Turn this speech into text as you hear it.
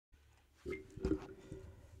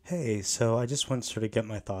Hey, so I just want to sort of get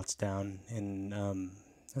my thoughts down in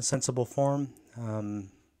a sensible form. I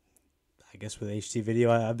guess with HD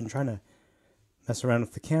video, I've been trying to mess around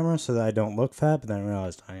with the camera so that I don't look fat, but then I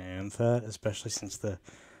realized I am fat, especially since the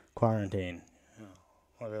quarantine.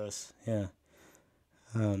 Oh, look at this. Yeah.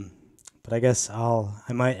 Um, but I guess I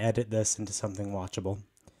might edit this into something watchable.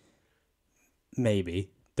 Maybe.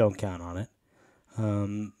 Don't count on it.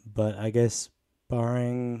 But I guess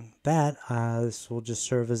barring that, this will just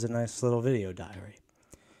serve as a nice little video diary.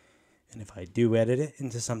 And if I do edit it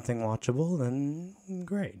into something watchable, then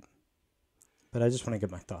great. But I just want to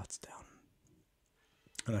get my thoughts down.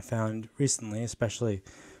 And I found recently, especially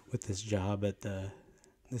with this job at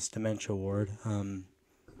this dementia ward,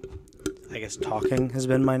 I guess talking has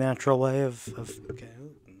been my natural way of okay.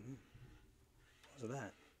 What was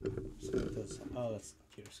that? Oh, that's the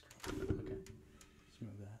computer screen. Okay. Let's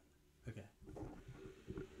move that. Okay.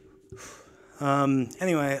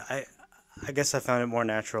 Anyway, I guess I found it more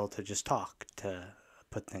natural to just talk, to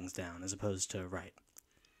put things down, as opposed to write.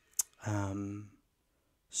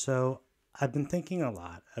 So I've been thinking a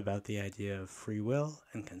lot about the idea of free will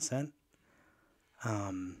and consent.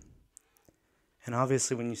 And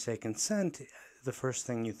obviously when you say consent, the first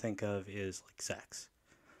thing you think of is like sex.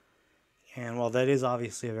 And while that is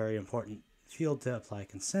obviously a very important field to apply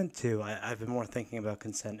consent to, I've been more thinking about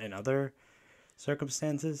consent in other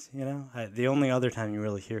circumstances, the only other time you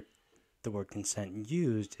really hear the word consent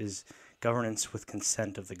used is governance with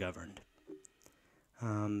consent of the governed.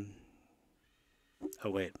 Oh,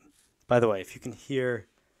 wait. By the way, if you can hear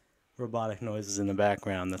robotic noises in the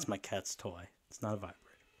background, that's my cat's toy. It's not a vibrator.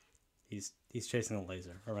 He's chasing a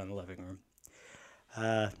laser around the living room.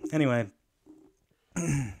 Anyway,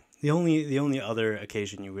 the only other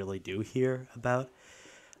occasion you really do hear about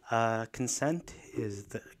consent is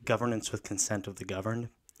the governance with consent of the governed.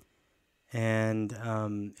 And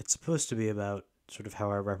it's supposed to be about sort of how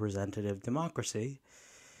our representative democracy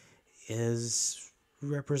is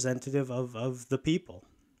representative of the people.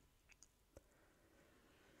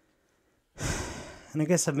 And I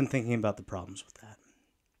guess I've been thinking about the problems with that,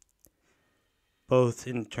 both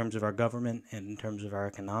in terms of our government and in terms of our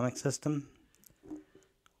economic system.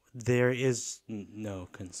 There is no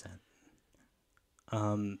consent.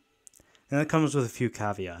 And that comes with a few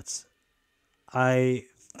caveats. I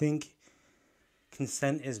think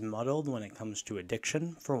consent is muddled when it comes to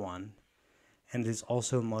addiction, for one, and is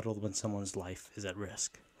also muddled when someone's life is at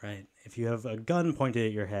risk, right? If you have a gun pointed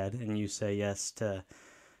at your head and you say yes to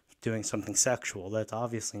doing something sexual, that's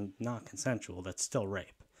obviously not consensual. That's still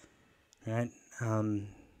rape, right?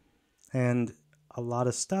 And a lot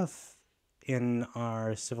of stuff in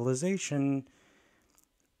our civilization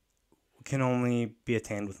can only be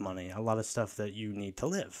attained with money. A lot of stuff that you need to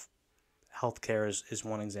live. Healthcare is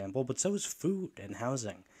one example, but so is food and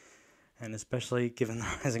housing. And especially given the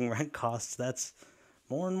rising rent costs, that's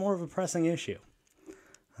more and more of a pressing issue.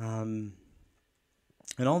 And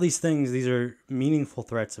all these things, these are meaningful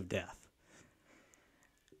threats of death.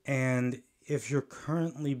 And if you're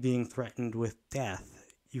currently being threatened with death,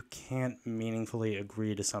 you can't meaningfully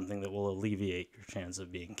agree to something that will alleviate your chance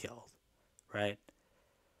of being killed, right?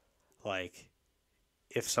 Like,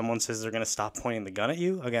 if someone says they're going to stop pointing the gun at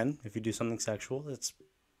you, again, if you do something sexual, it's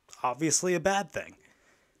obviously a bad thing.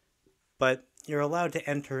 But you're allowed to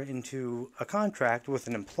enter into a contract with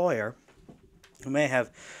an employer who may have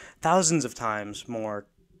thousands of times more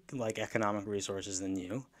economic resources than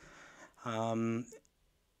you,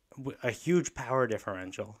 a huge power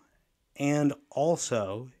differential, and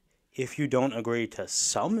also, if you don't agree to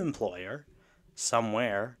some employer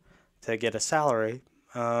somewhere to get a salary,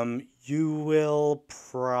 you will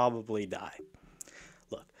probably die.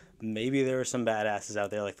 Look, maybe there are some badasses out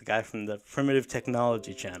there, like the guy from the Primitive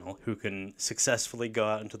Technology channel, who can successfully go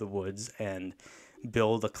out into the woods and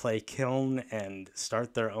build a clay kiln and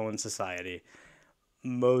start their own society.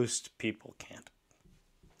 Most people can't.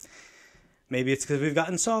 Maybe it's because we've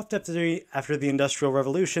gotten soft after the Industrial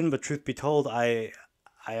Revolution, but truth be told, I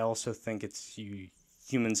also think it's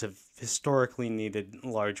humans have historically needed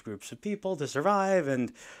large groups of people to survive,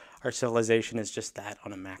 and our civilization is just that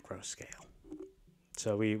on a macro scale.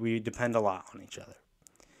 So we depend a lot on each other.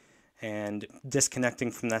 And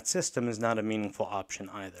disconnecting from that system is not a meaningful option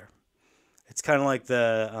either. It's kind of like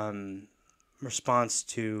the response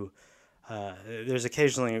to... there's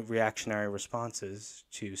occasionally reactionary responses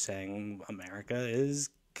to saying America is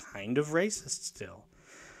kind of racist still.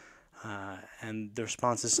 And the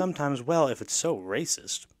response is sometimes, well, if it's so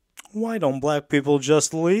racist, why don't black people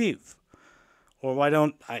just leave? Or why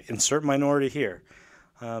don't I insert minority here?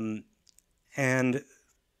 And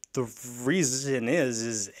the reason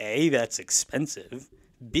is A, that's expensive.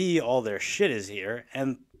 B, all their shit is here,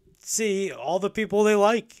 and C, all the people they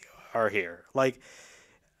like are here. Like,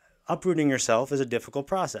 uprooting yourself is a difficult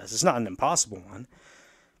process. It's not an impossible one,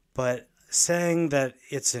 but saying that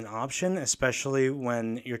it's an option, especially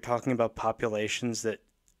when you're talking about populations that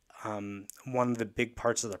one of the big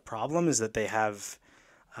parts of the problem is that they have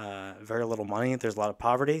very little money. There's a lot of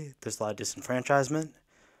poverty. There's a lot of disenfranchisement.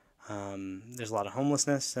 There's a lot of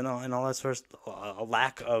homelessness and all that sort of a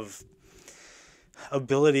lack of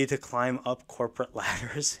ability to climb up corporate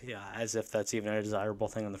ladders. Yeah, as if that's even a desirable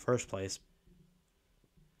thing in the first place.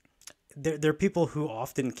 There are people who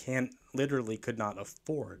often literally could not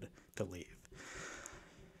afford to leave.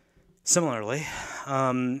 Similarly,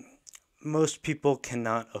 most people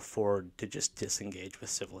cannot afford to just disengage with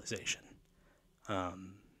civilization.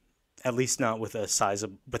 At least not with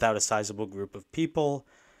without a sizable group of people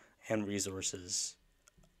and resources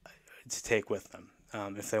to take with them,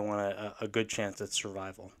 if they want a good chance at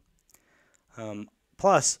survival.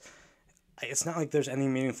 Plus, it's not like there's any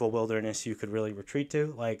meaningful wilderness you could really retreat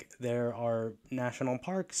to. Like, there are national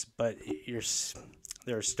parks, but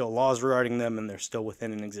there are still laws regarding them, and they're still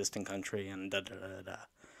within an existing country, and da-da-da-da.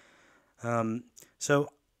 So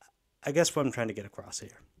I guess what I'm trying to get across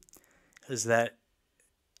here is that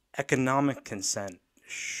economic consent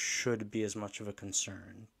should be as much of a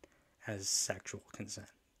concern as sexual consent,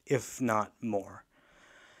 if not more.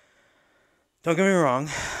 Don't get me wrong.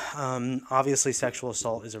 Obviously, sexual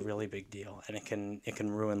assault is a really big deal, and it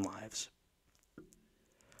can ruin lives.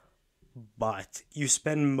 But you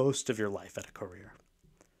spend most of your life at a career,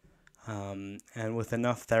 and with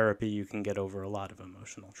enough therapy, you can get over a lot of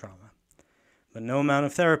emotional trauma. But no amount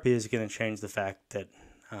of therapy is going to change the fact that,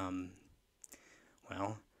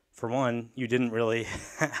 well, for one, you didn't really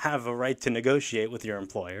have a right to negotiate with your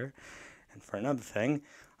employer, and for another thing,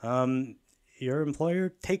 your employer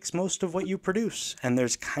takes most of what you produce, and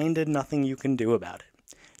there's kind of nothing you can do about it.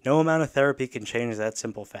 No amount of therapy can change that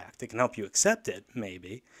simple fact. It can help you accept it,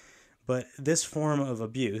 maybe, but this form of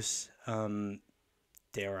abuse,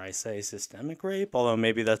 dare I say systemic rape, although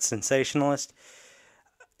maybe that's sensationalist,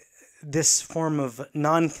 this form of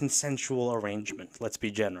non-consensual arrangement, let's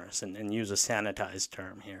be generous and use a sanitized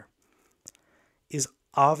term here, is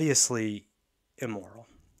obviously immoral.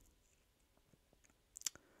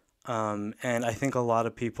 And I think a lot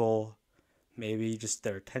of people, maybe just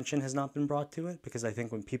their attention has not been brought to it, because I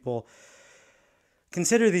think when people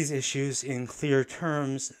consider these issues in clear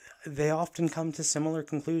terms, they often come to similar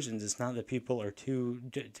conclusions. It's not that people are too,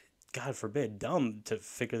 God forbid, dumb to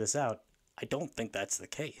figure this out. I don't think that's the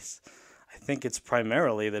case. I think it's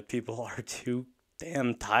primarily that people are too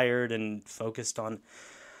damn tired and focused on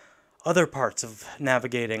other parts of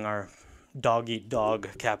navigating our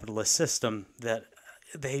dog-eat-dog capitalist system that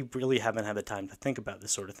they really haven't had the time to think about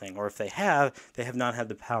this sort of thing. Or if they have not had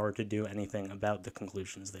the power to do anything about the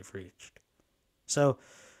conclusions they've reached. So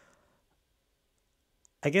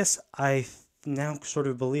I guess I now sort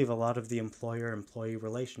of believe a lot of the employer-employee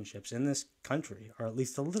relationships in this country are at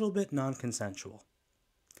least a little bit non-consensual.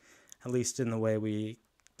 At least in the way we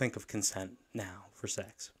think of consent now for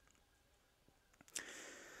sex.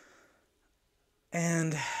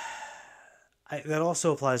 And that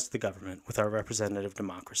also applies to the government with our representative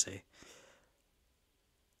democracy.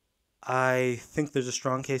 I think there's a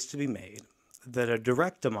strong case to be made that a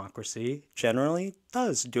direct democracy generally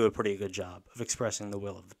does do a pretty good job of expressing the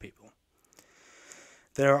will of the people.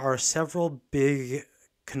 There are several big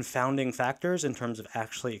confounding factors in terms of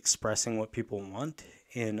actually expressing what people want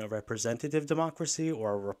in a representative democracy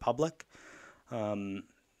or a republic,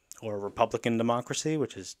 or a Republican democracy,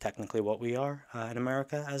 which is technically what we are in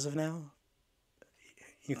America as of now.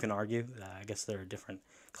 You can argue. I guess there are different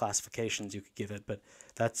classifications you could give it, but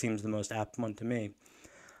that seems the most apt one to me.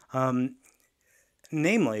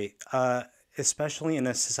 Namely, especially in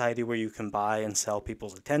a society where you can buy and sell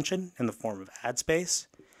people's attention in the form of ad space,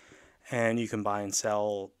 and you can buy and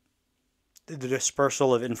sell the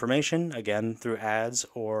dispersal of information, again, through ads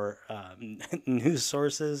or news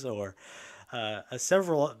sources or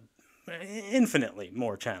several, infinitely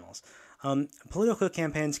more channels. Political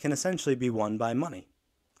campaigns can essentially be won by money.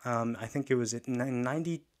 I think it was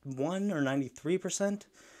 91 or 93%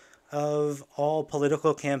 of all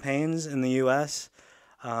political campaigns in the U.S.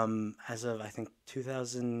 As of, I think,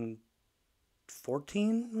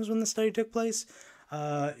 2014 was when the study took place.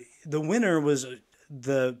 The winner was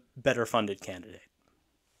the better funded candidate.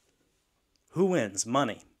 Who wins?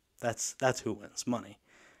 Money. That's who wins. Money.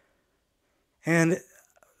 And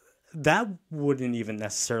that wouldn't even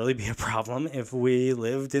necessarily be a problem if we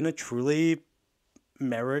lived in a truly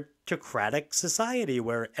meritocratic society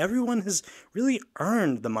where everyone has really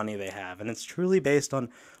earned the money they have, and it's truly based on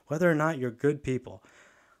whether or not you're good people.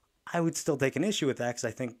 I would still take an issue with that because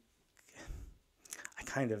I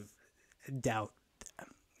kind of doubt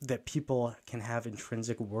that people can have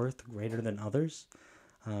intrinsic worth greater than others.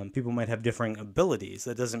 People might have differing abilities.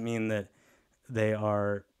 That doesn't mean that they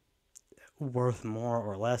are worth more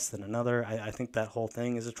or less than another. I think that whole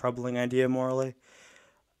thing is a troubling idea morally.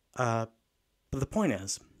 But the point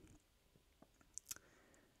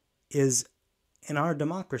is in our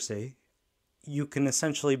democracy, you can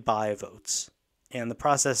essentially buy votes. And the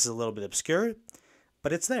process is a little bit obscure,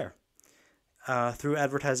 but it's there. Through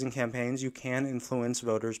advertising campaigns, you can influence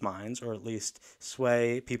voters' minds, or at least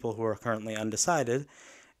sway people who are currently undecided,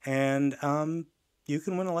 and you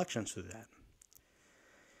can win elections through that.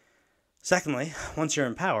 Secondly, once you're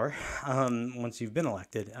in power, once you've been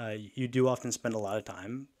elected, you do often spend a lot of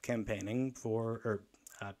time campaigning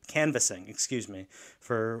canvassing,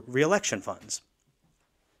 for re-election funds.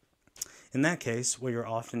 In that case, what you're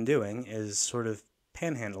often doing is sort of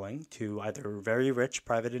panhandling to either very rich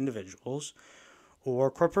private individuals or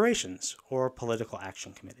corporations or political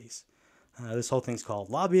action committees. This whole thing's called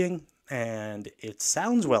lobbying, and it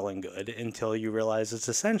sounds well and good until you realize it's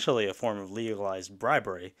essentially a form of legalized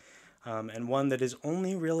bribery, and one that is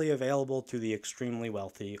only really available to the extremely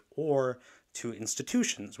wealthy or to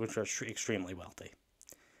institutions which are extremely wealthy.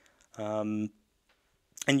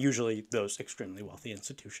 And usually those extremely wealthy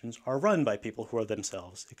institutions are run by people who are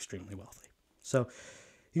themselves extremely wealthy. So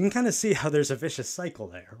you can kind of see how there's a vicious cycle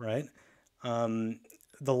there, right?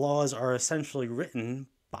 The laws are essentially written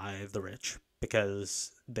by the rich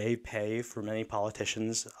because they pay for many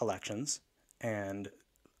politicians' elections, and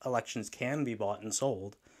elections can be bought and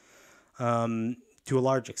sold to a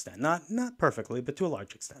large extent. Not perfectly, but to a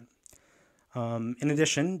large extent. In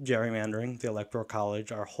addition, gerrymandering, the Electoral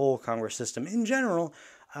College, our whole Congress system in general,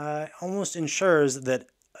 almost ensures that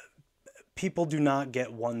people do not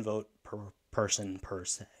get one vote per person per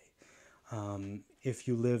se. If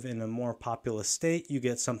you live in a more populous state, you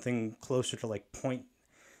get something closer to like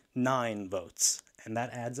 0.9 votes, and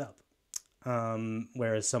that adds up.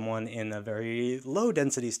 Whereas someone in a very low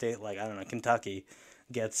density state, like, I don't know, Kentucky,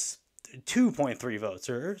 gets 2.3 votes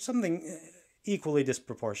or something equally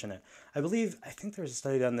disproportionate. I think there was a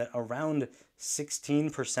study done that around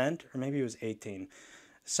 16%, or maybe it was 18,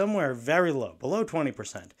 somewhere very low, below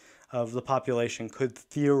 20% of the population could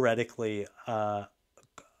theoretically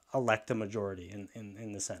elect a majority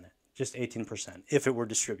in the Senate. Just 18%, if it were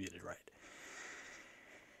distributed right.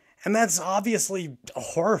 And that's obviously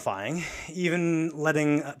horrifying, even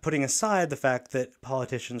putting aside the fact that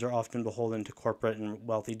politicians are often beholden to corporate and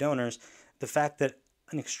wealthy donors, the fact that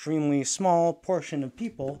an extremely small portion of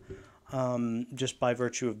people, just by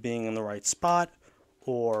virtue of being in the right spot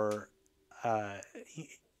or,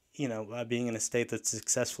 being in a state that's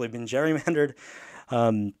successfully been gerrymandered,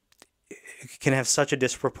 can have such a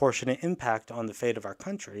disproportionate impact on the fate of our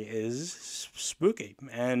country is spooky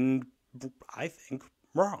and, I think,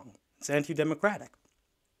 wrong. It's anti-democratic.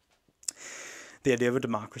 The idea of a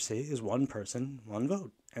democracy is one person, one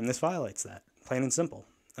vote, and this violates that, plain and simple.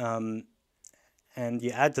 And you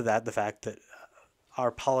add to that the fact that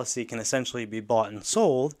our policy can essentially be bought and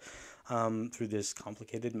sold through this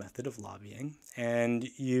complicated method of lobbying, and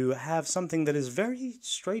you have something that is very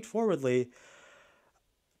straightforwardly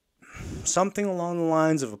something along the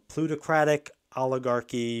lines of a plutocratic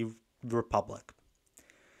oligarchy republic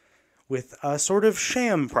with a sort of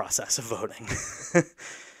sham process of voting.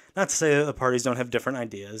 Not to say that the parties don't have different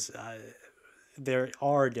ideas. There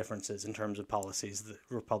are differences in terms of policies that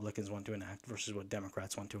Republicans want to enact versus what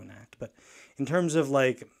Democrats want to enact. But in terms of,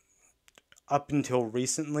 like, up until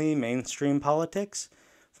recently, mainstream politics,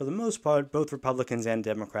 for the most part, both Republicans and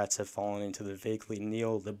Democrats have fallen into the vaguely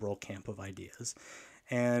neoliberal camp of ideas.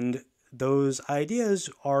 And those ideas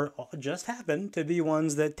just happen to be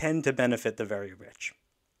ones that tend to benefit the very rich.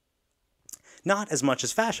 Not as much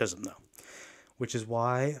as fascism, though, which is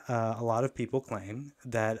why a lot of people claim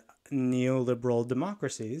that neoliberal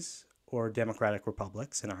democracies, or democratic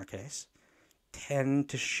republics in our case, tend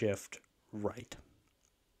to shift right.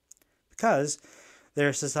 Because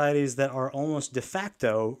they're societies that are almost de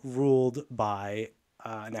facto ruled by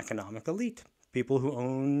an economic elite. People who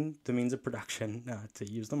own the means of production, to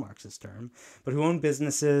use the Marxist term, but who own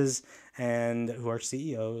businesses and who are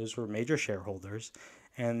CEOs or major shareholders,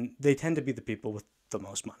 and they tend to be the people with the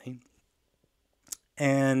most money.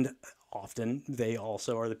 And often they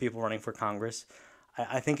also are the people running for Congress.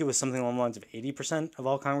 I think it was something along the lines of 80% of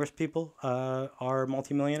all Congress people are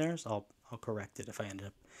multimillionaires. I'll correct it if I end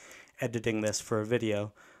up editing this for a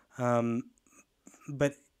video.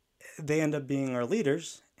 but they end up being our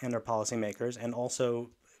leaders and our policymakers, and also,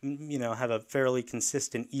 have a fairly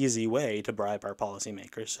consistent, easy way to bribe our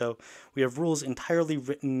policymakers. So we have rules entirely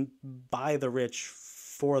written by the rich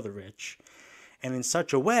for the rich, and in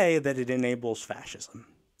such a way that it enables fascism.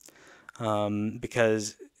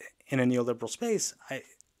 Because in a neoliberal space,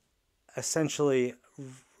 essentially,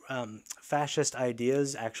 fascist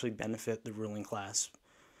ideas actually benefit the ruling class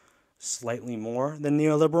slightly more than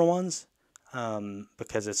neoliberal ones,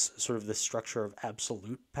 because it's sort of the structure of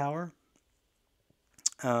absolute power.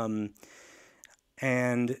 And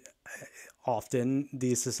often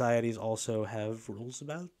these societies also have rules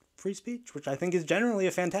about free speech, which I think is generally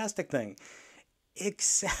a fantastic thing,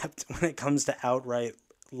 except when it comes to outright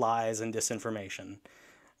lies and disinformation.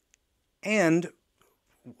 And,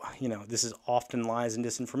 this is often lies and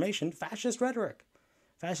disinformation, fascist rhetoric.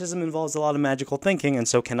 Fascism involves a lot of magical thinking, and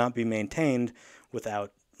so cannot be maintained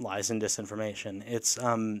without lies and disinformation.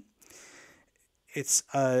 It's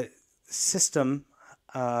a system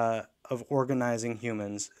of organizing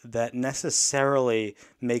humans that necessarily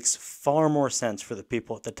makes far more sense for the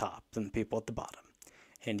people at the top than the people at the bottom.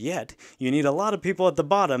 And yet, you need a lot of people at the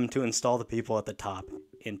bottom to install the people at the top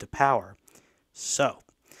into power. So,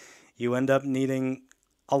 you end up needing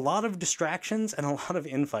a lot of distractions and a lot of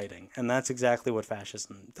infighting. And that's exactly what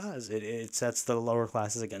fascism does. It sets the lower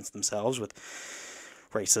classes against themselves with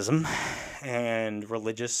racism and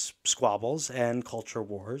religious squabbles and culture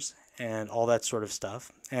wars and all that sort of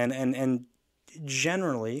stuff. And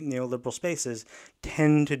generally, neoliberal spaces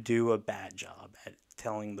tend to do a bad job at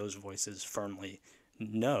telling those voices firmly,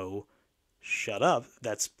 no, shut up,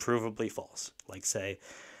 that's provably false. Like, say,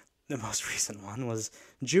 the most recent one was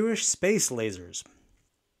Jewish space lasers.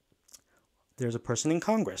 There's a person in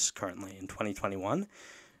Congress currently in 2021.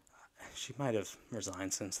 She might have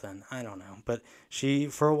resigned since then. I don't know. But she,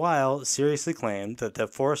 for a while, seriously claimed that the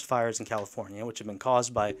forest fires in California, which have been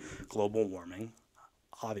caused by global warming,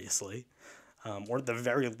 obviously, or at the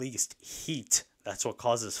very least, heat, that's what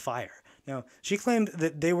causes fire. Now, she claimed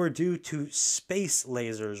that they were due to space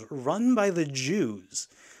lasers run by the Jews,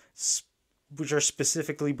 which are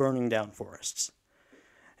specifically burning down forests.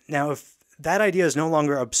 Now, if that idea is no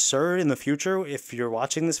longer absurd in the future, if you're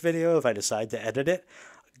watching this video, if I decide to edit it,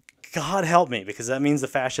 God help me, because that means the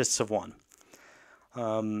fascists have won.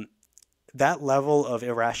 That level of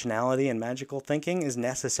irrationality and magical thinking is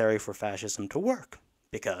necessary for fascism to work.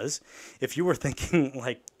 Because if you were thinking,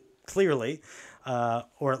 clearly,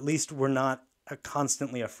 or at least were not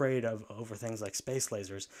constantly afraid of over things like space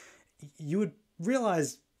lasers, you would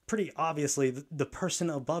realize pretty obviously that the person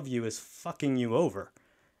above you is fucking you over.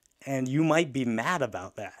 And you might be mad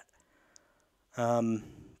about that.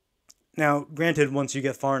 Now, granted, once you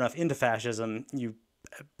get far enough into fascism, you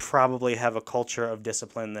probably have a culture of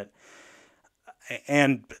discipline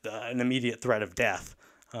and an immediate threat of death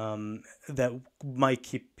that might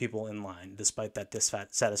keep people in line, despite that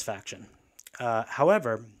dissatisfaction.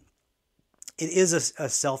 However, it is a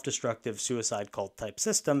self-destructive suicide cult type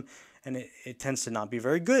system, and it tends to not be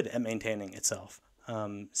very good at maintaining itself.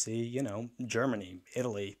 See, Germany,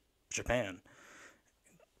 Italy, Japan.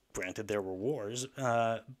 Granted, there were wars,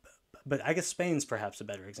 but I guess Spain's perhaps a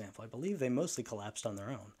better example. I believe they mostly collapsed on their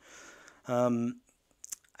own.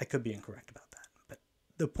 I could be incorrect about that, but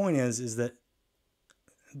the point is that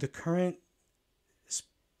the current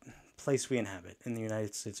place we inhabit in the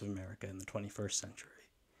United States of America in the 21st century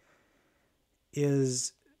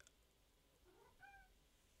is,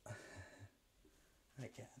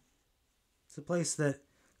 it's a place that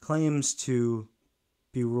claims to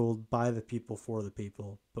be ruled by the people for the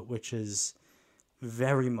people, but which is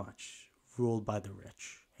very much ruled by the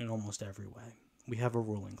rich in almost every way. We have a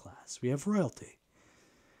ruling class. We have royalty.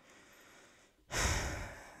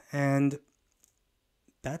 And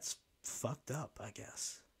that's fucked up, I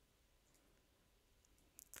guess.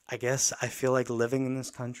 I feel like living in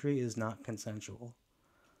this country is not consensual.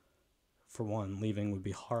 For one, leaving would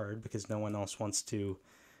be hard because no one else wants to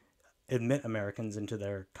admit Americans into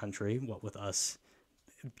their country, what with us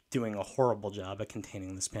doing a horrible job at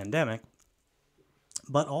containing this pandemic.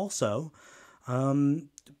 But also,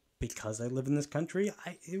 because I live in this country,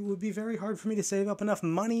 it would be very hard for me to save up enough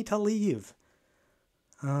money to leave.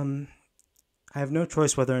 I have no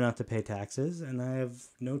choice whether or not to pay taxes, and I have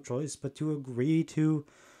no choice but to agree to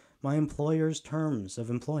my employer's terms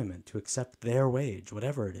of employment, to accept their wage,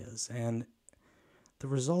 whatever it is. And the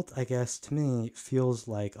result, I guess, to me, feels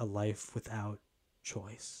like a life without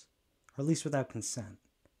choice, or at least without consent.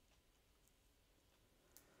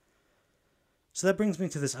 So that brings me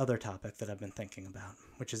to this other topic that I've been thinking about,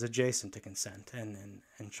 which is adjacent to consent and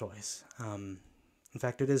choice. In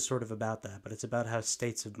fact, it is sort of about that, but it's about how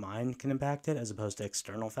states of mind can impact it as opposed to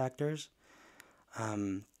external factors.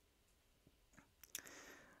 I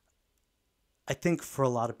think for a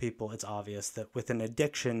lot of people, it's obvious that with an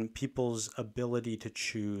addiction, people's ability to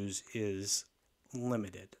choose is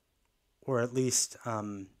limited, or at least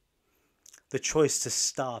the choice to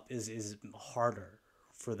stop is harder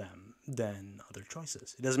for them than other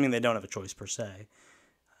choices. It doesn't mean they don't have a choice per se.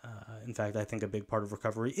 In fact, I think a big part of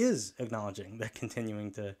recovery is acknowledging that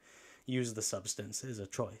continuing to use the substance is a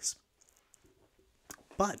choice.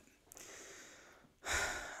 But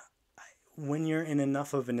when you're in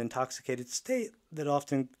enough of an intoxicated state that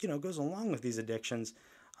often, goes along with these addictions,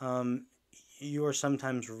 you are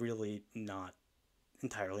sometimes really not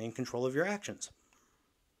entirely in control of your actions.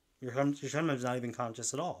 You're sometimes not even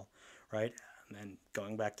conscious at all, right? And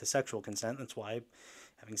going back to sexual consent, that's why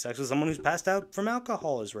having sex with someone who's passed out from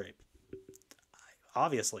alcohol is rape.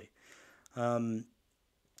 Obviously.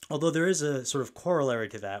 Although there is a sort of corollary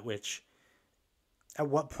to that, which, at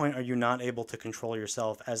what point are you not able to control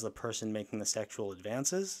yourself as the person making the sexual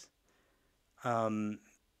advances?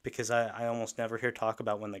 Because I almost never hear talk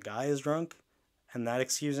about when the guy is drunk and that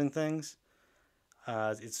excusing things.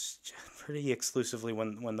 It's pretty exclusively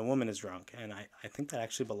when the woman is drunk, and I think that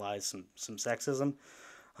actually belies some sexism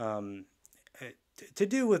to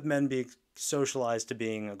do with men being socialized to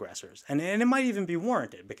being aggressors. And it might even be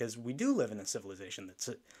warranted, because we do live in a civilization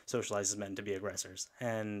that socializes men to be aggressors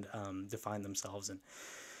and define themselves in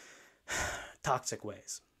toxic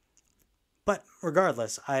ways. But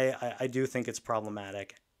regardless, I do think it's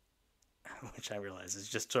problematic, which I realize is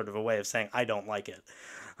just sort of a way of saying I don't like it.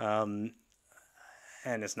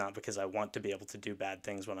 And it's not because I want to be able to do bad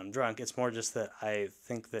things when I'm drunk. It's more just that I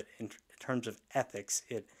think that in terms of ethics,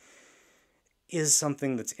 it is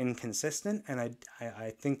something that's inconsistent. And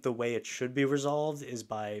I think the way it should be resolved is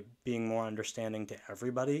by being more understanding to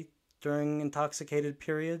everybody during intoxicated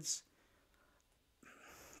periods.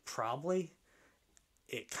 Probably.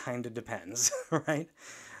 It kind of depends, right?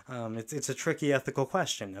 It's a tricky ethical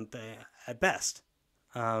question at best.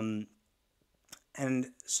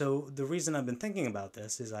 And so the reason I've been thinking about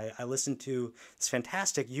this is I listened to this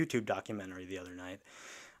fantastic YouTube documentary the other night.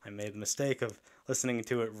 I made the mistake of listening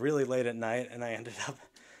to it really late at night, and I ended up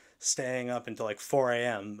staying up until like 4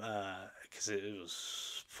 a.m. Because it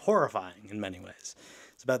was horrifying in many ways.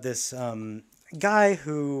 It's about this guy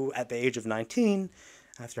who, at the age of 19,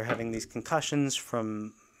 after having these concussions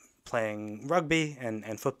from playing rugby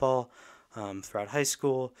and football throughout high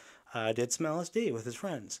school, did some LSD with his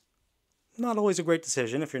friends. Not always a great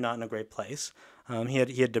decision if you're not in a great place. He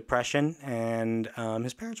had depression, and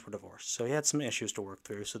his parents were divorced, so he had some issues to work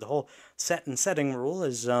through. So the whole set and setting rule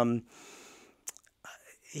is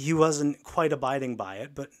he wasn't quite abiding by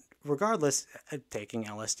it, but regardless, taking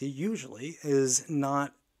LSD usually is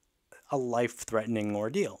not a life-threatening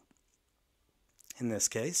ordeal. In this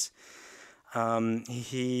case,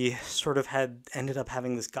 he sort of ended up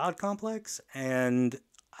having this God complex, and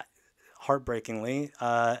heartbreakingly,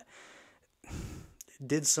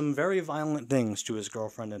 did some very violent things to his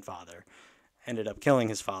girlfriend and father. Ended up killing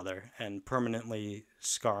his father and permanently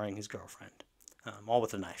scarring his girlfriend, all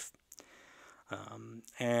with a knife.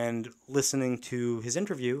 And listening to his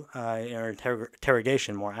interview, or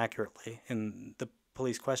interrogation more accurately, in the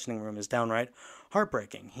police questioning room is downright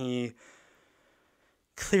heartbreaking. He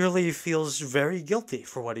clearly feels very guilty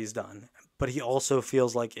for what he's done, but he also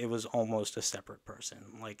feels like it was almost a separate person,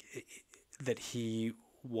 like that he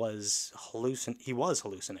was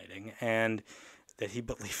hallucinating, and that he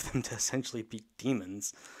believed them to essentially be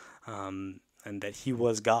demons, and that he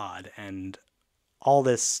was God, and all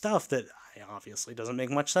this stuff that obviously doesn't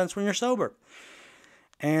make much sense when you're sober.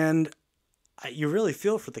 And you really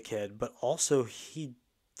feel for the kid, but also he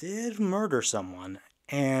did murder someone,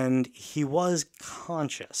 and he was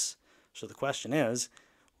conscious. So the question is,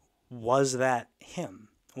 was that him?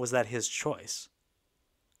 Was that his choice?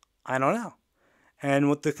 I don't know. And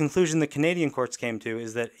what the conclusion the Canadian courts came to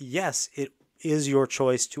is that, yes, it is your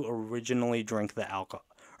choice to originally drink the alcohol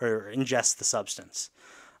or ingest the substance.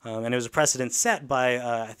 And it was a precedent set by,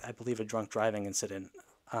 I believe, a drunk driving incident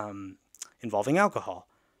involving alcohol.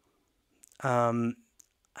 I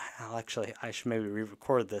should maybe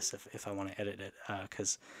re-record this if I want to edit it,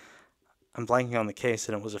 because I'm blanking on the case,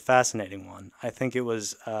 and it was a fascinating one. I think it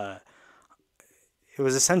was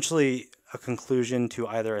essentially a conclusion to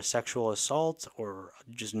either a sexual assault or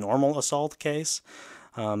just normal assault case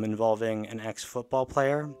involving an ex-football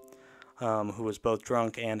player who was both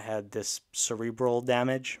drunk and had this cerebral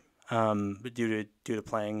damage due to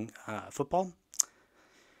playing football.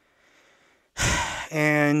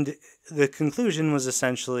 And the conclusion was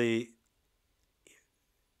essentially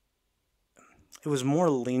it was more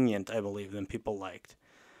lenient, I believe, than people liked.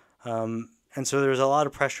 And so there's a lot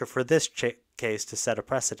of pressure for this case to set a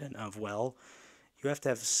precedent of, well, you have to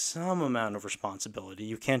have some amount of responsibility.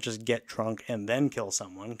 You can't just get drunk and then kill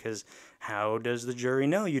someone, because how does the jury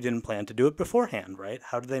know you didn't plan to do it beforehand, right?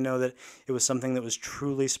 How do they know that it was something that was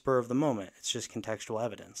truly spur of the moment? It's just contextual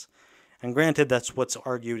evidence. And granted, that's what's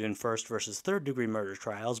argued in first versus third degree murder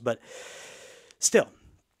trials, but still,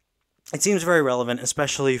 it seems very relevant,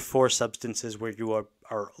 especially for substances where you are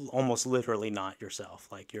almost literally not yourself.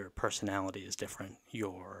 Like, your personality is different,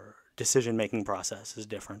 your decision-making process is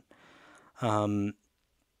different. And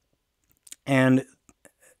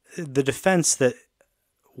the defense that,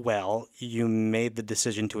 well, you made the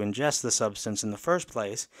decision to ingest the substance in the first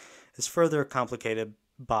place is further complicated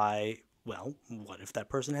by, well, what if that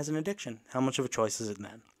person has an addiction? How much of a choice is it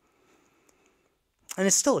then? And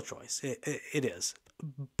it's still a choice. It is.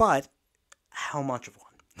 But how much of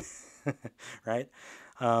one? Right?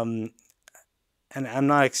 And I'm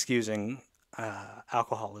not excusing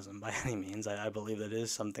alcoholism by any means. I believe that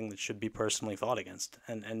is something that should be personally fought against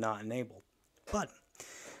and not enabled. But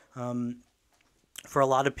for a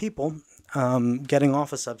lot of people, getting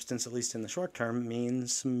off a substance, at least in the short term,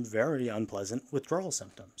 means some very unpleasant withdrawal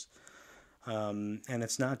symptoms. And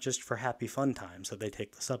it's not just for happy fun times that they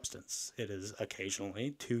take the substance. It is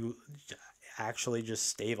occasionally to actually just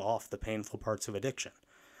stave off the painful parts of addiction.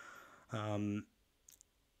 And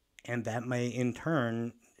that may, in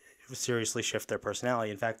turn, seriously shift their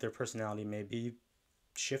personality. In fact, their personality may be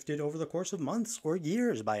shifted over the course of months or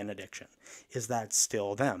years by an addiction. Is that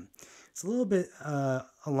still them? It's a little bit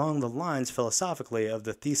along the lines, philosophically, of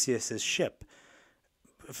the Theseus's ship.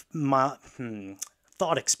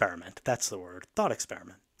 Thought experiment. That's the word. Thought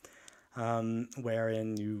experiment.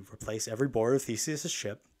 Wherein you replace every board of Theseus's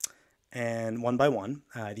ship, and one by one,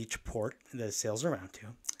 at each port that it sails around to.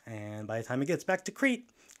 And by the time it gets back to Crete,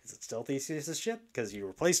 is it still Theseus' ship? Because you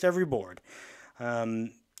replaced every board.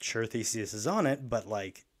 Sure, Theseus is on it, but,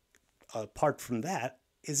 like, apart from that,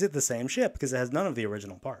 is it the same ship? Because it has none of the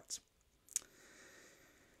original parts.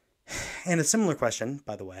 And a similar question,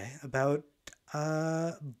 by the way, about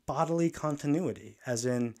bodily continuity. As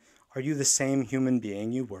in, are you the same human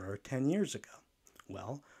being you were 10 years ago?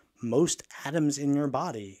 Well, most atoms in your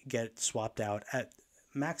body get swapped out at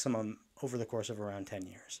maximum over the course of around 10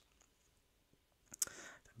 years.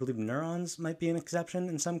 I believe neurons might be an exception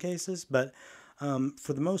in some cases, but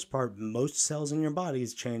for the most part, most cells in your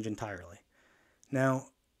bodies change entirely. Now,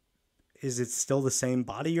 is it still the same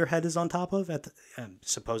body your head is on top of?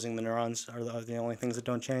 Supposing the neurons are the only things that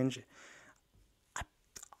don't change?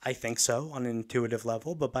 I think so on an intuitive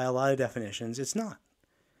level, but by a lot of definitions, it's not.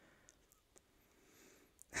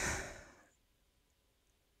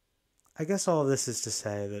 I guess all of this is to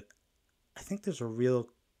say that I think there's a real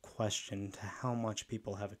question to how much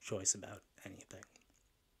people have a choice about anything.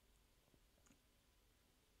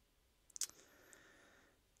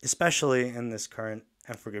 Especially in this current,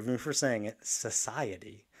 and forgive me for saying it,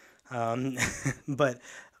 society.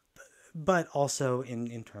 But also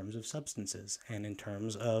in terms of substances, and in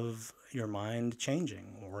terms of your mind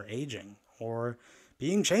changing or aging or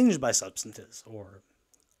being changed by substances or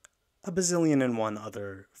a bazillion and one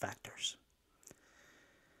other factors.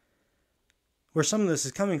 Where some of this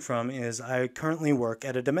is coming from is I currently work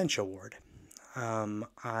at a dementia ward.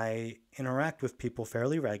 I interact with people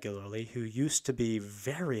fairly regularly who used to be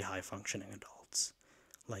very high-functioning adults,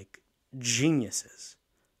 like geniuses.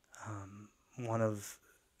 One of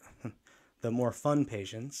the more fun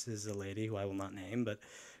patients is a lady who I will not name, but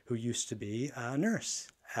who used to be a nurse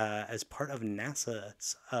as part of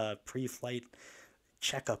NASA's pre-flight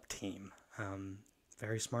checkup team.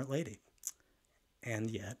 Very smart lady. And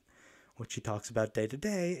yet, what she talks about day to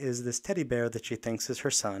day is this teddy bear that she thinks is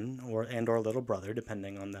her son or little brother,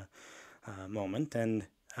 depending on the moment, and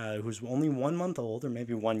who's only 1 month old or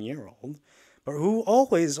maybe 1 year old, but who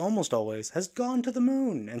almost always, has gone to the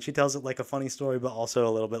moon. And she tells it like a funny story, but also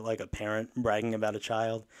a little bit like a parent bragging about a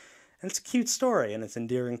child. And it's a cute story, and it's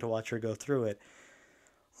endearing to watch her go through it.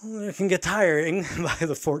 Well, it can get tiring by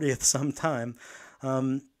the 40th sometime.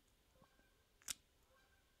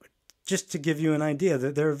 Just to give you an idea,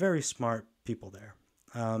 that there are very smart people there.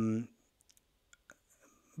 And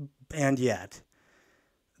yet,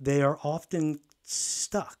 they are often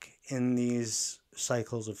stuck in these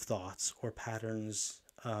cycles of thoughts or patterns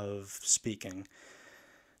of speaking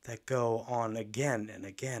that go on again and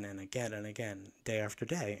again and again and again, day after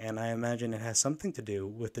day. And I imagine it has something to do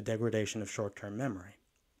with the degradation of short-term memory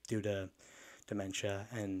due to dementia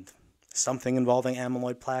and something involving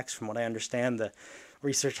amyloid plaques. From what I understand, the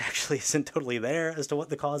research actually isn't totally there as to what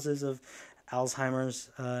the causes of Alzheimer's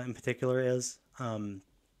in particular is.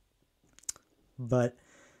 But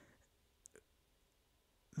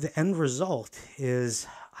the end result is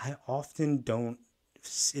I often don't,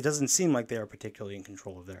 it doesn't seem like they are particularly in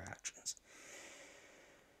control of their actions.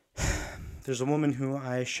 There's a woman who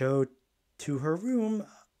I show to her room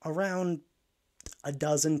around a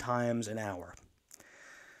dozen times an hour.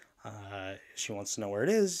 She wants to know where it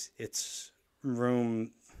is. It's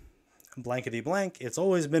room blankety blank. It's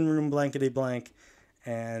always been room blankety blank.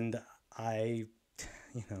 And I,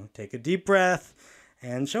 take a deep breath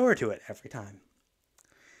and show her to it every time.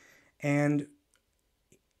 And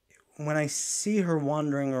when I see her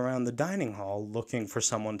wandering around the dining hall looking for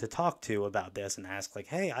someone to talk to about this and ask, like,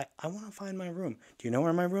 hey, I want to find my room. Do you know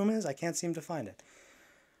where my room is? I can't seem to find it.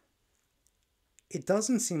 It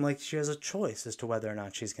doesn't seem like she has a choice as to whether or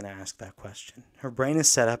not she's going to ask that question. Her brain is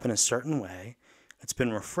set up in a certain way. It's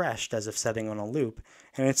been refreshed as if setting on a loop,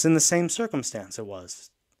 and it's in the same circumstance it was.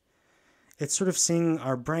 It's sort of seeing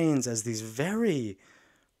our brains as these very,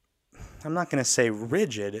 I'm not going to say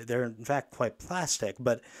rigid, they're in fact quite plastic,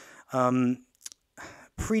 but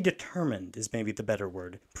predetermined is maybe the better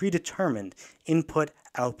word. Predetermined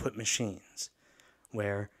input-output machines,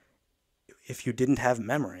 where if you didn't have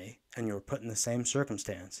memory and you were put in the same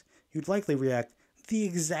circumstance, you'd likely react the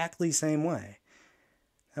exactly same way.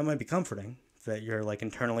 That might be comforting, that you're like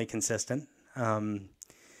internally consistent.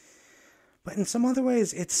 But in some other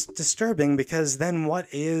ways, it's disturbing because then what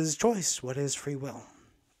is choice? What is free will?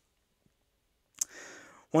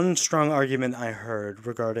 One strong argument I heard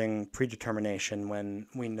regarding predetermination when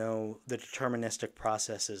we know the deterministic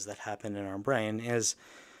processes that happen in our brain is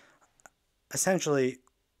essentially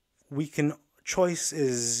choice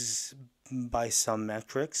is by some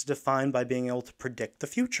metrics defined by being able to predict the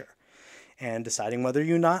future and deciding whether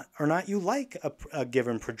you like a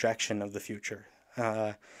given projection of the future.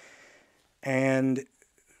 And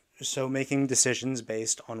so making decisions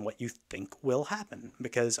based on what you think will happen,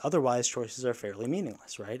 because otherwise choices are fairly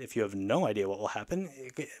meaningless, right? If you have no idea what will happen,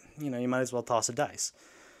 you might as well toss a dice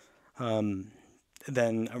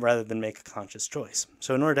rather than make a conscious choice.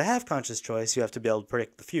 So in order to have conscious choice, you have to be able to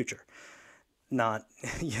predict the future. Not,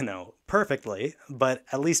 perfectly, but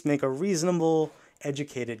at least make a reasonable,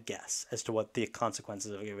 educated guess as to what the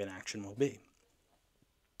consequences of a given action will be.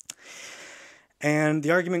 And the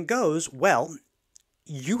argument goes, well,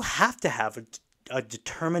 you have to have a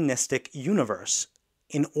deterministic universe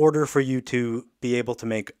in order for you to be able to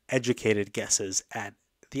make educated guesses at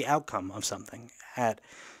the outcome of something, at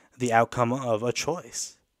the outcome of a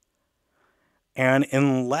choice. And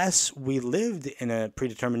unless we lived in a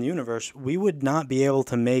predetermined universe, we would not be able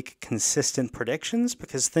to make consistent predictions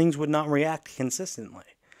because things would not react consistently.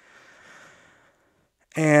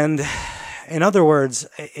 And in other words,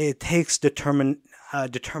 it takes a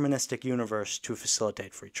deterministic universe to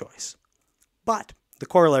facilitate free choice. But the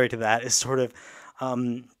corollary to that is sort of,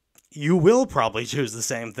 you will probably choose the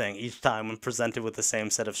same thing each time when presented with the same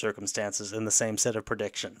set of circumstances and the same set of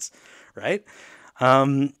predictions, right?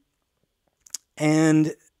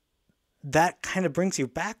 And that kind of brings you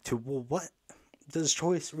back to, well, what does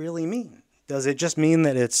choice really mean? Does it just mean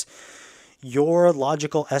that it's your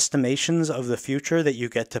logical estimations of the future that you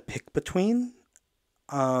get to pick between?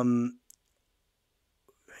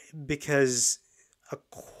 Because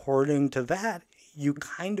according to that, you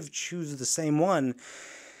kind of choose the same one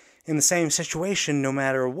in the same situation no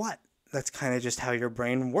matter what. That's kind of just how your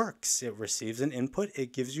brain works. It receives an input,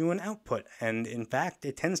 it gives you an output. And in fact,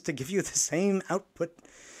 it tends to give you the same output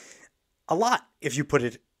a lot if you put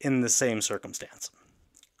it in the same circumstance.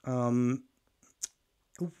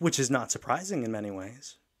 Which is not surprising in many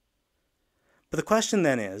ways. But the question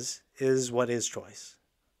then is what is choice?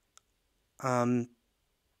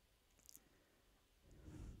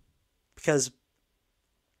 Because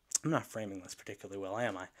I'm not framing this particularly well,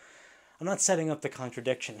 am I? I'm not setting up the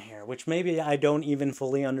contradiction here, which maybe I don't even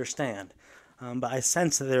fully understand. But I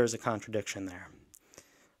sense that there is a contradiction there.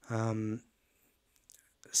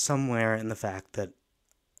 Somewhere in the fact that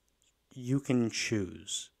you can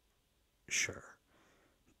choose, sure.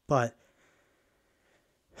 But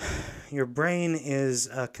your brain is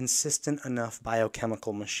a consistent enough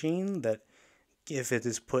biochemical machine that if it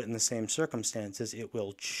is put in the same circumstances, it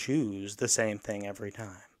will choose the same thing every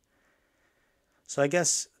time. So I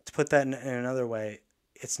guess to put that in another way,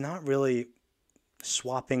 it's not really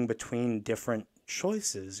swapping between different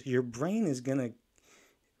choices. Your brain is going to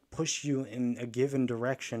push you in a given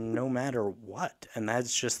direction no matter what, and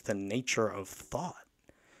that's just the nature of thought.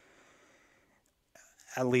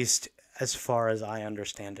 At least as far as I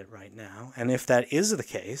understand it right now. And if that is the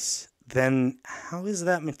case, then how is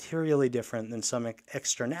that materially different than some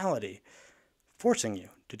externality forcing you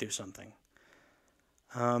to do something?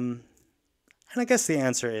 And I guess the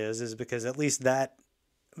answer is because at least that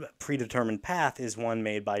predetermined path is one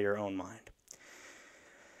made by your own mind.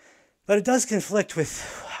 But it does conflict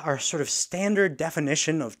with our sort of standard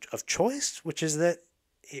definition of choice, which is that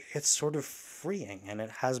it's sort of freeing and it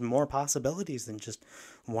has more possibilities than just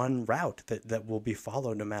one route that will be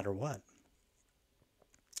followed no matter what.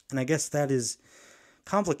 And I guess that is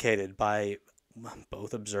complicated by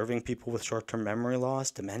both observing people with short-term memory loss,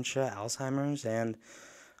 dementia, Alzheimer's, and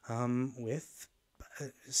with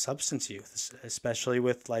substance use, especially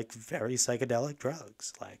with like very psychedelic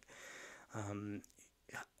drugs. Like,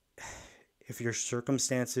 if your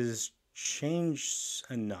circumstances change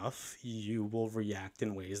enough, you will react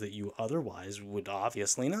in ways that you otherwise would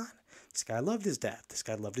obviously not. This guy loved his dad. This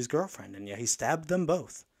guy loved his girlfriend, and yet he stabbed them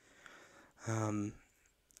both.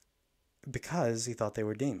 Because he thought they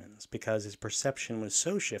were demons. Because his perception was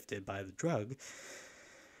so shifted by the drug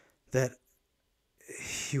that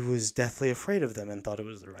he was deathly afraid of them and thought it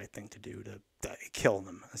was the right thing to do to kill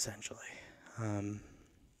them, essentially.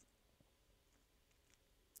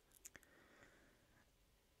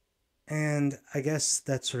 And I guess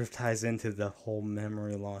that sort of ties into the whole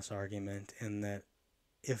memory loss argument in that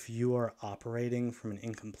if you are operating from an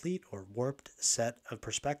incomplete or warped set of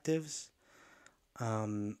perspectives,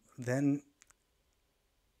 then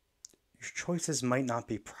your choices might not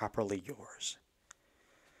be properly yours.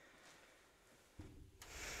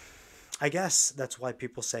 I guess that's why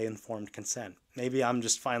people say informed consent. Maybe I'm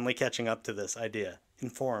just finally catching up to this idea.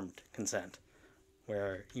 Informed consent,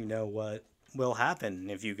 where you know what will happen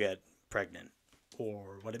if you get pregnant,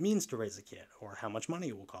 or what it means to raise a kid, or how much money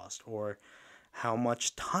it will cost, or how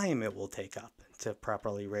much time it will take up to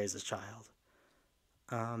properly raise a child.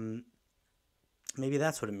 Maybe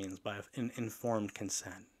that's what it means by informed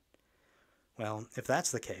consent. Well, if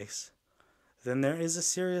that's the case, then there is a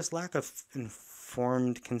serious lack of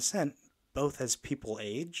informed consent, both as people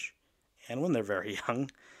age, and when they're very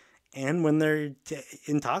young, and when they're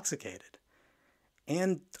intoxicated.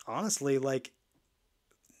 And honestly, like,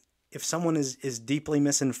 if someone is deeply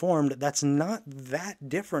misinformed, that's not that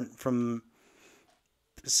different from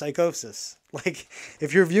psychosis. Like,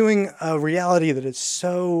 if you're viewing a reality that is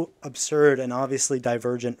so absurd and obviously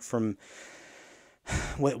divergent from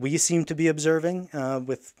what we seem to be observing,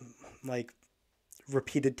 with like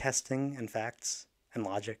repeated testing and facts and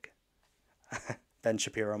logic, Ben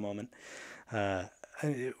Shapiro moment,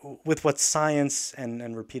 with what science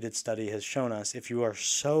and repeated study has shown us, if you are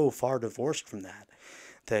so far divorced from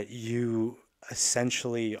that you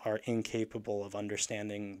essentially are incapable of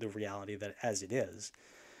understanding the reality that as it is,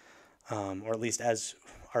 or at least as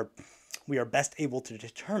we are best able to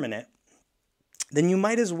determine it, then you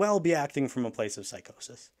might as well be acting from a place of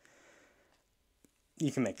psychosis.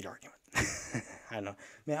 You can make the argument.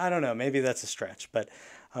 I don't know. Maybe that's a stretch, but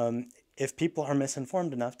if people are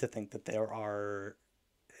misinformed enough to think that there are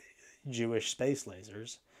Jewish space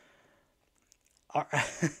lasers,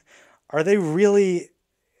 are they really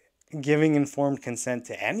giving informed consent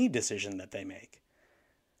to any decision that they make?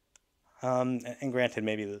 And granted,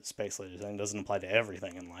 maybe the space laser thing doesn't apply to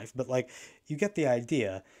everything in life, but like, you get the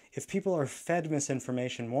idea. If people are fed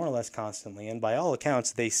misinformation more or less constantly, and by all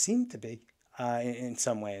accounts they seem to be, in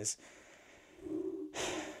some ways,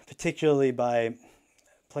 particularly by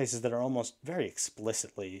places that are almost very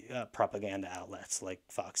explicitly propaganda outlets like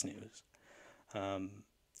Fox News. Don't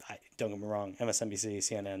get me wrong, MSNBC,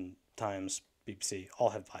 CNN, Times, BBC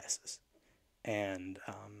all have biases. And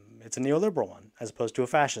it's a neoliberal one as opposed to a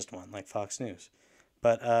fascist one like Fox News.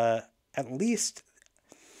 But at least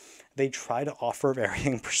they try to offer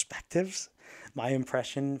varying perspectives. My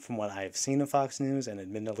impression from what I've seen of Fox News, and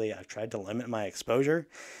admittedly I've tried to limit my exposure,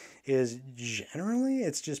 is generally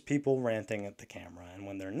it's just people ranting at the camera. And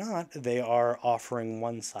when they're not, they are offering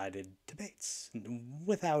one-sided debates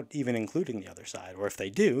without even including the other side. Or if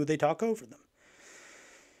they do, they talk over them.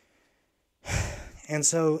 And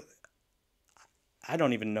so I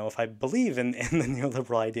don't even know if I believe in the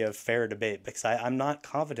neoliberal idea of fair debate, because I'm not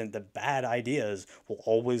confident that bad ideas will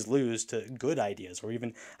always lose to good ideas, or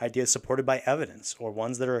even ideas supported by evidence, or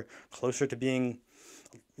ones that are closer to being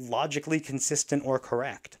logically consistent or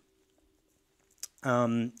correct.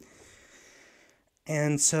 And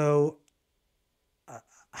so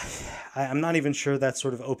I'm not even sure that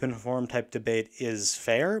sort of open forum type debate is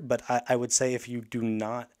fair, but I would say if you do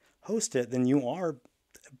not host it, then you are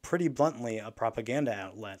pretty bluntly a propaganda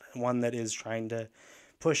outlet, one that is trying to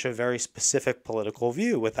push a very specific political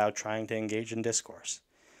view without trying to engage in discourse.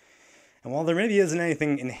 And while there maybe isn't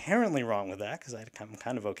anything inherently wrong with that, because I'm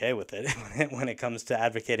kind of okay with it when it comes to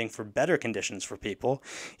advocating for better conditions for people,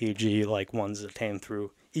 e.g. like ones attained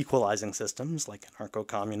through equalizing systems like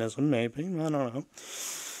anarcho-communism, maybe. I don't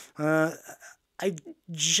know. I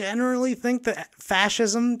generally think that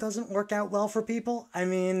fascism doesn't work out well for people. I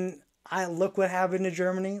mean, look what happened to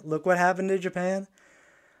Germany. Look what happened to Japan.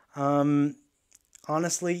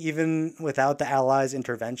 Honestly, even without the Allies'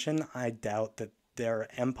 intervention, I doubt that their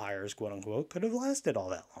empires, quote unquote, could have lasted all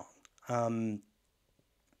that long.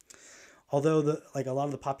 Although a lot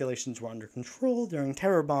of the populations were under control during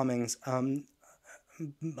terror bombings,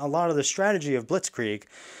 a lot of the strategy of Blitzkrieg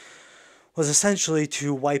was essentially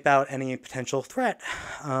to wipe out any potential threat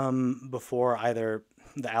before either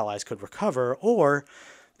the Allies could recover or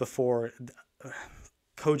before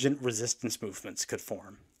cogent resistance movements could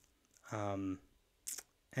form.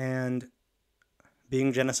 And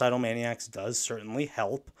being genocidal maniacs does certainly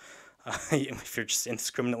help. If you're just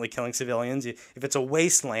indiscriminately killing civilians, if it's a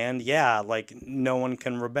wasteland, yeah, like no one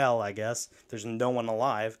can rebel, I guess. There's no one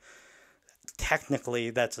alive. Technically,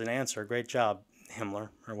 that's an answer. Great job, Himmler,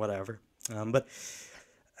 or whatever. But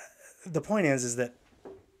the point is that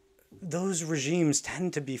those regimes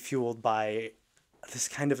tend to be fueled by this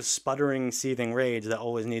kind of a sputtering, seething rage that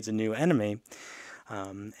always needs a new enemy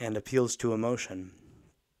and appeals to emotion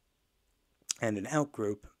and an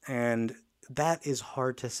outgroup. And that is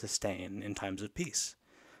hard to sustain in times of peace.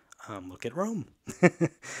 Look at Rome.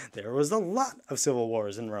 There was a lot of civil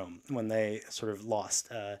wars in Rome when they sort of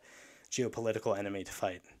lost a geopolitical enemy to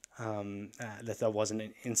fight that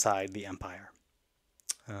wasn't inside the empire.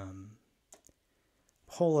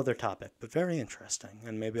 Whole other topic, but very interesting,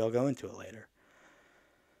 and maybe I'll go into it later.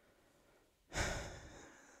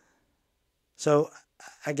 So,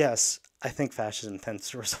 I think fascism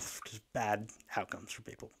tends to result in just bad outcomes for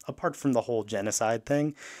people. Apart from the whole genocide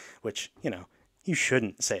thing, which, you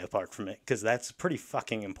shouldn't say apart from it, because that's pretty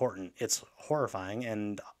fucking important. It's horrifying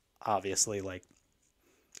and obviously,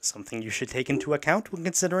 something you should take into account when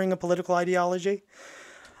considering a political ideology.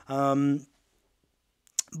 But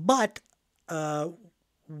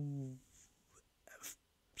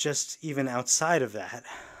just even outside of that,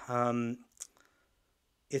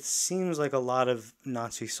 it seems like a lot of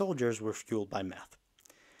Nazi soldiers were fueled by meth.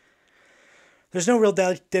 There's no real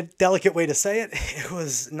delicate way to say it. It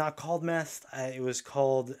was not called meth. It was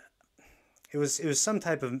some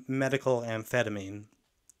type of medical amphetamine.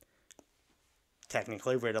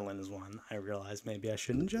 Technically, Ritalin is one. I realize maybe I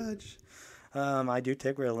shouldn't judge. I do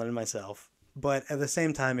take Ritalin myself. But at the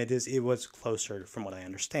same time, it was closer, from what I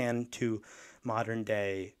understand, to modern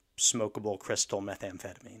day smokable crystal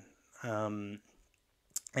methamphetamine.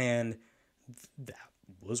 And that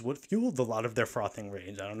was what fueled a lot of their frothing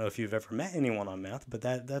rage. I don't know if you've ever met anyone on meth, but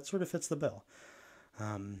that sort of fits the bill.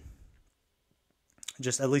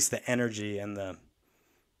 Just at least the energy and the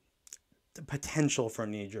potential for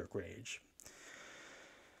knee-jerk rage.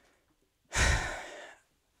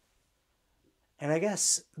 And I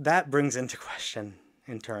guess that brings into question,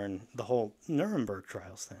 in turn, the whole Nuremberg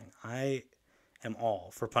trials thing. I am all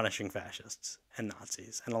for punishing fascists and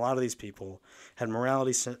Nazis. And a lot of these people had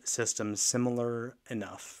morality systems similar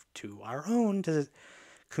enough to our own to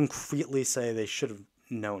concretely say they should have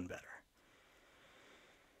known better.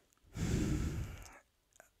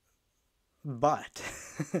 But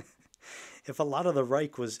if a lot of the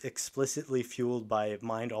Reich was explicitly fueled by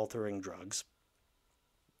mind-altering drugs,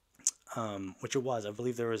 which it was, I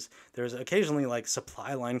believe there was occasionally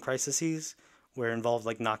supply line crises where it involved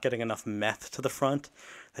not getting enough meth to the front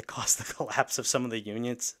that caused the collapse of some of the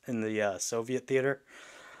units in the Soviet theater.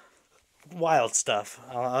 Wild stuff.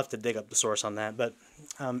 I'll have to dig up the source on that, but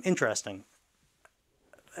interesting.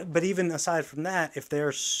 But even aside from that, if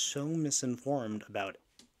they're so misinformed about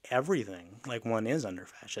everything, like one is under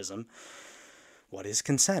fascism, what is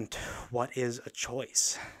consent? What is a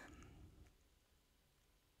choice?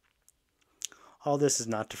 All this is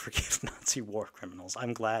not to forgive Nazi war criminals.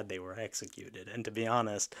 I'm glad they were executed. And to be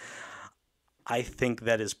honest, I think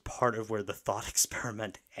that is part of where the thought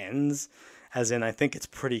experiment ends. As in, I think it's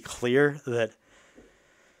pretty clear that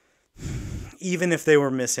even if they were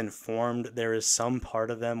misinformed, there is some part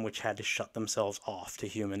of them which had to shut themselves off to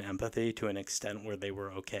human empathy to an extent where they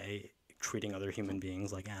were okay treating other human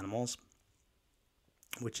beings like animals,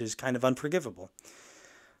 which is kind of unforgivable.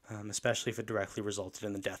 Especially if it directly resulted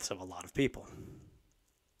in the deaths of a lot of people.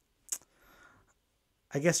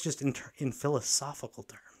 I guess just in philosophical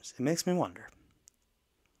terms, it makes me wonder.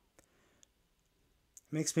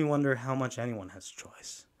 It makes me wonder how much anyone has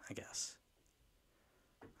choice, I guess.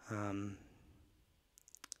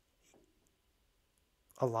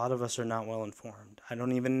 A lot of us are not well informed. I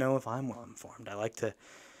don't even know if I'm well informed. I like to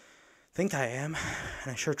think I am,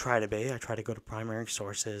 and I sure try to be. I try to go to primary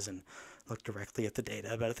sources and look directly at the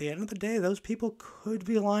data, but at the end of the day, those people could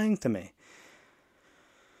be lying to me.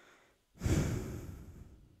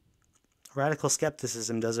 Radical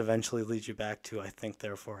skepticism does eventually lead you back to I think,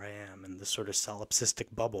 therefore I am, and this sort of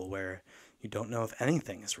solipsistic bubble where you don't know if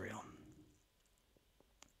anything is real.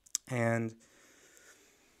 And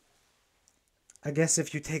I guess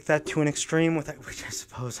if you take that to an extreme, which I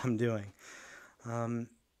suppose I'm doing,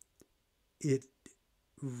 it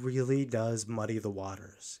really does muddy the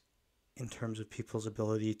waters in terms of people's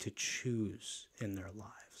ability to choose in their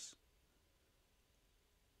lives.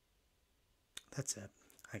 That's it,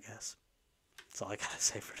 I guess. That's all I gotta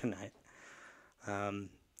say for tonight.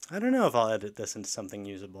 I don't know if I'll edit this into something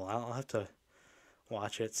usable. I'll have to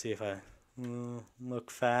watch it, see if I look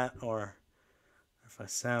fat or if I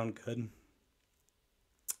sound good.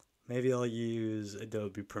 Maybe I'll use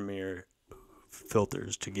Adobe Premiere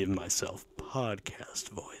filters to give myself podcast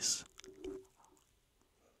voice.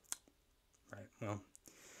 Right, well,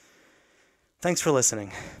 thanks for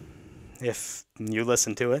listening. If you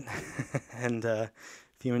listen to it, and if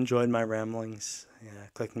you enjoyed my ramblings,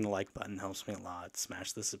 clicking the like button helps me a lot.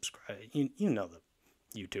 Smash the subscribe. You know the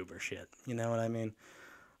YouTuber shit. You know what I mean?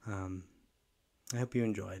 I hope you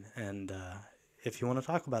enjoyed. And if you want to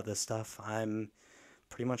talk about this stuff, I'm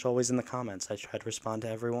pretty much always in the comments. I try to respond to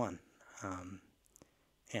everyone.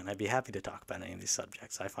 And I'd be happy to talk about any of these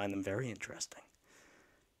subjects. I find them very interesting.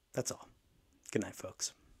 That's all. Good night,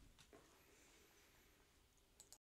 folks.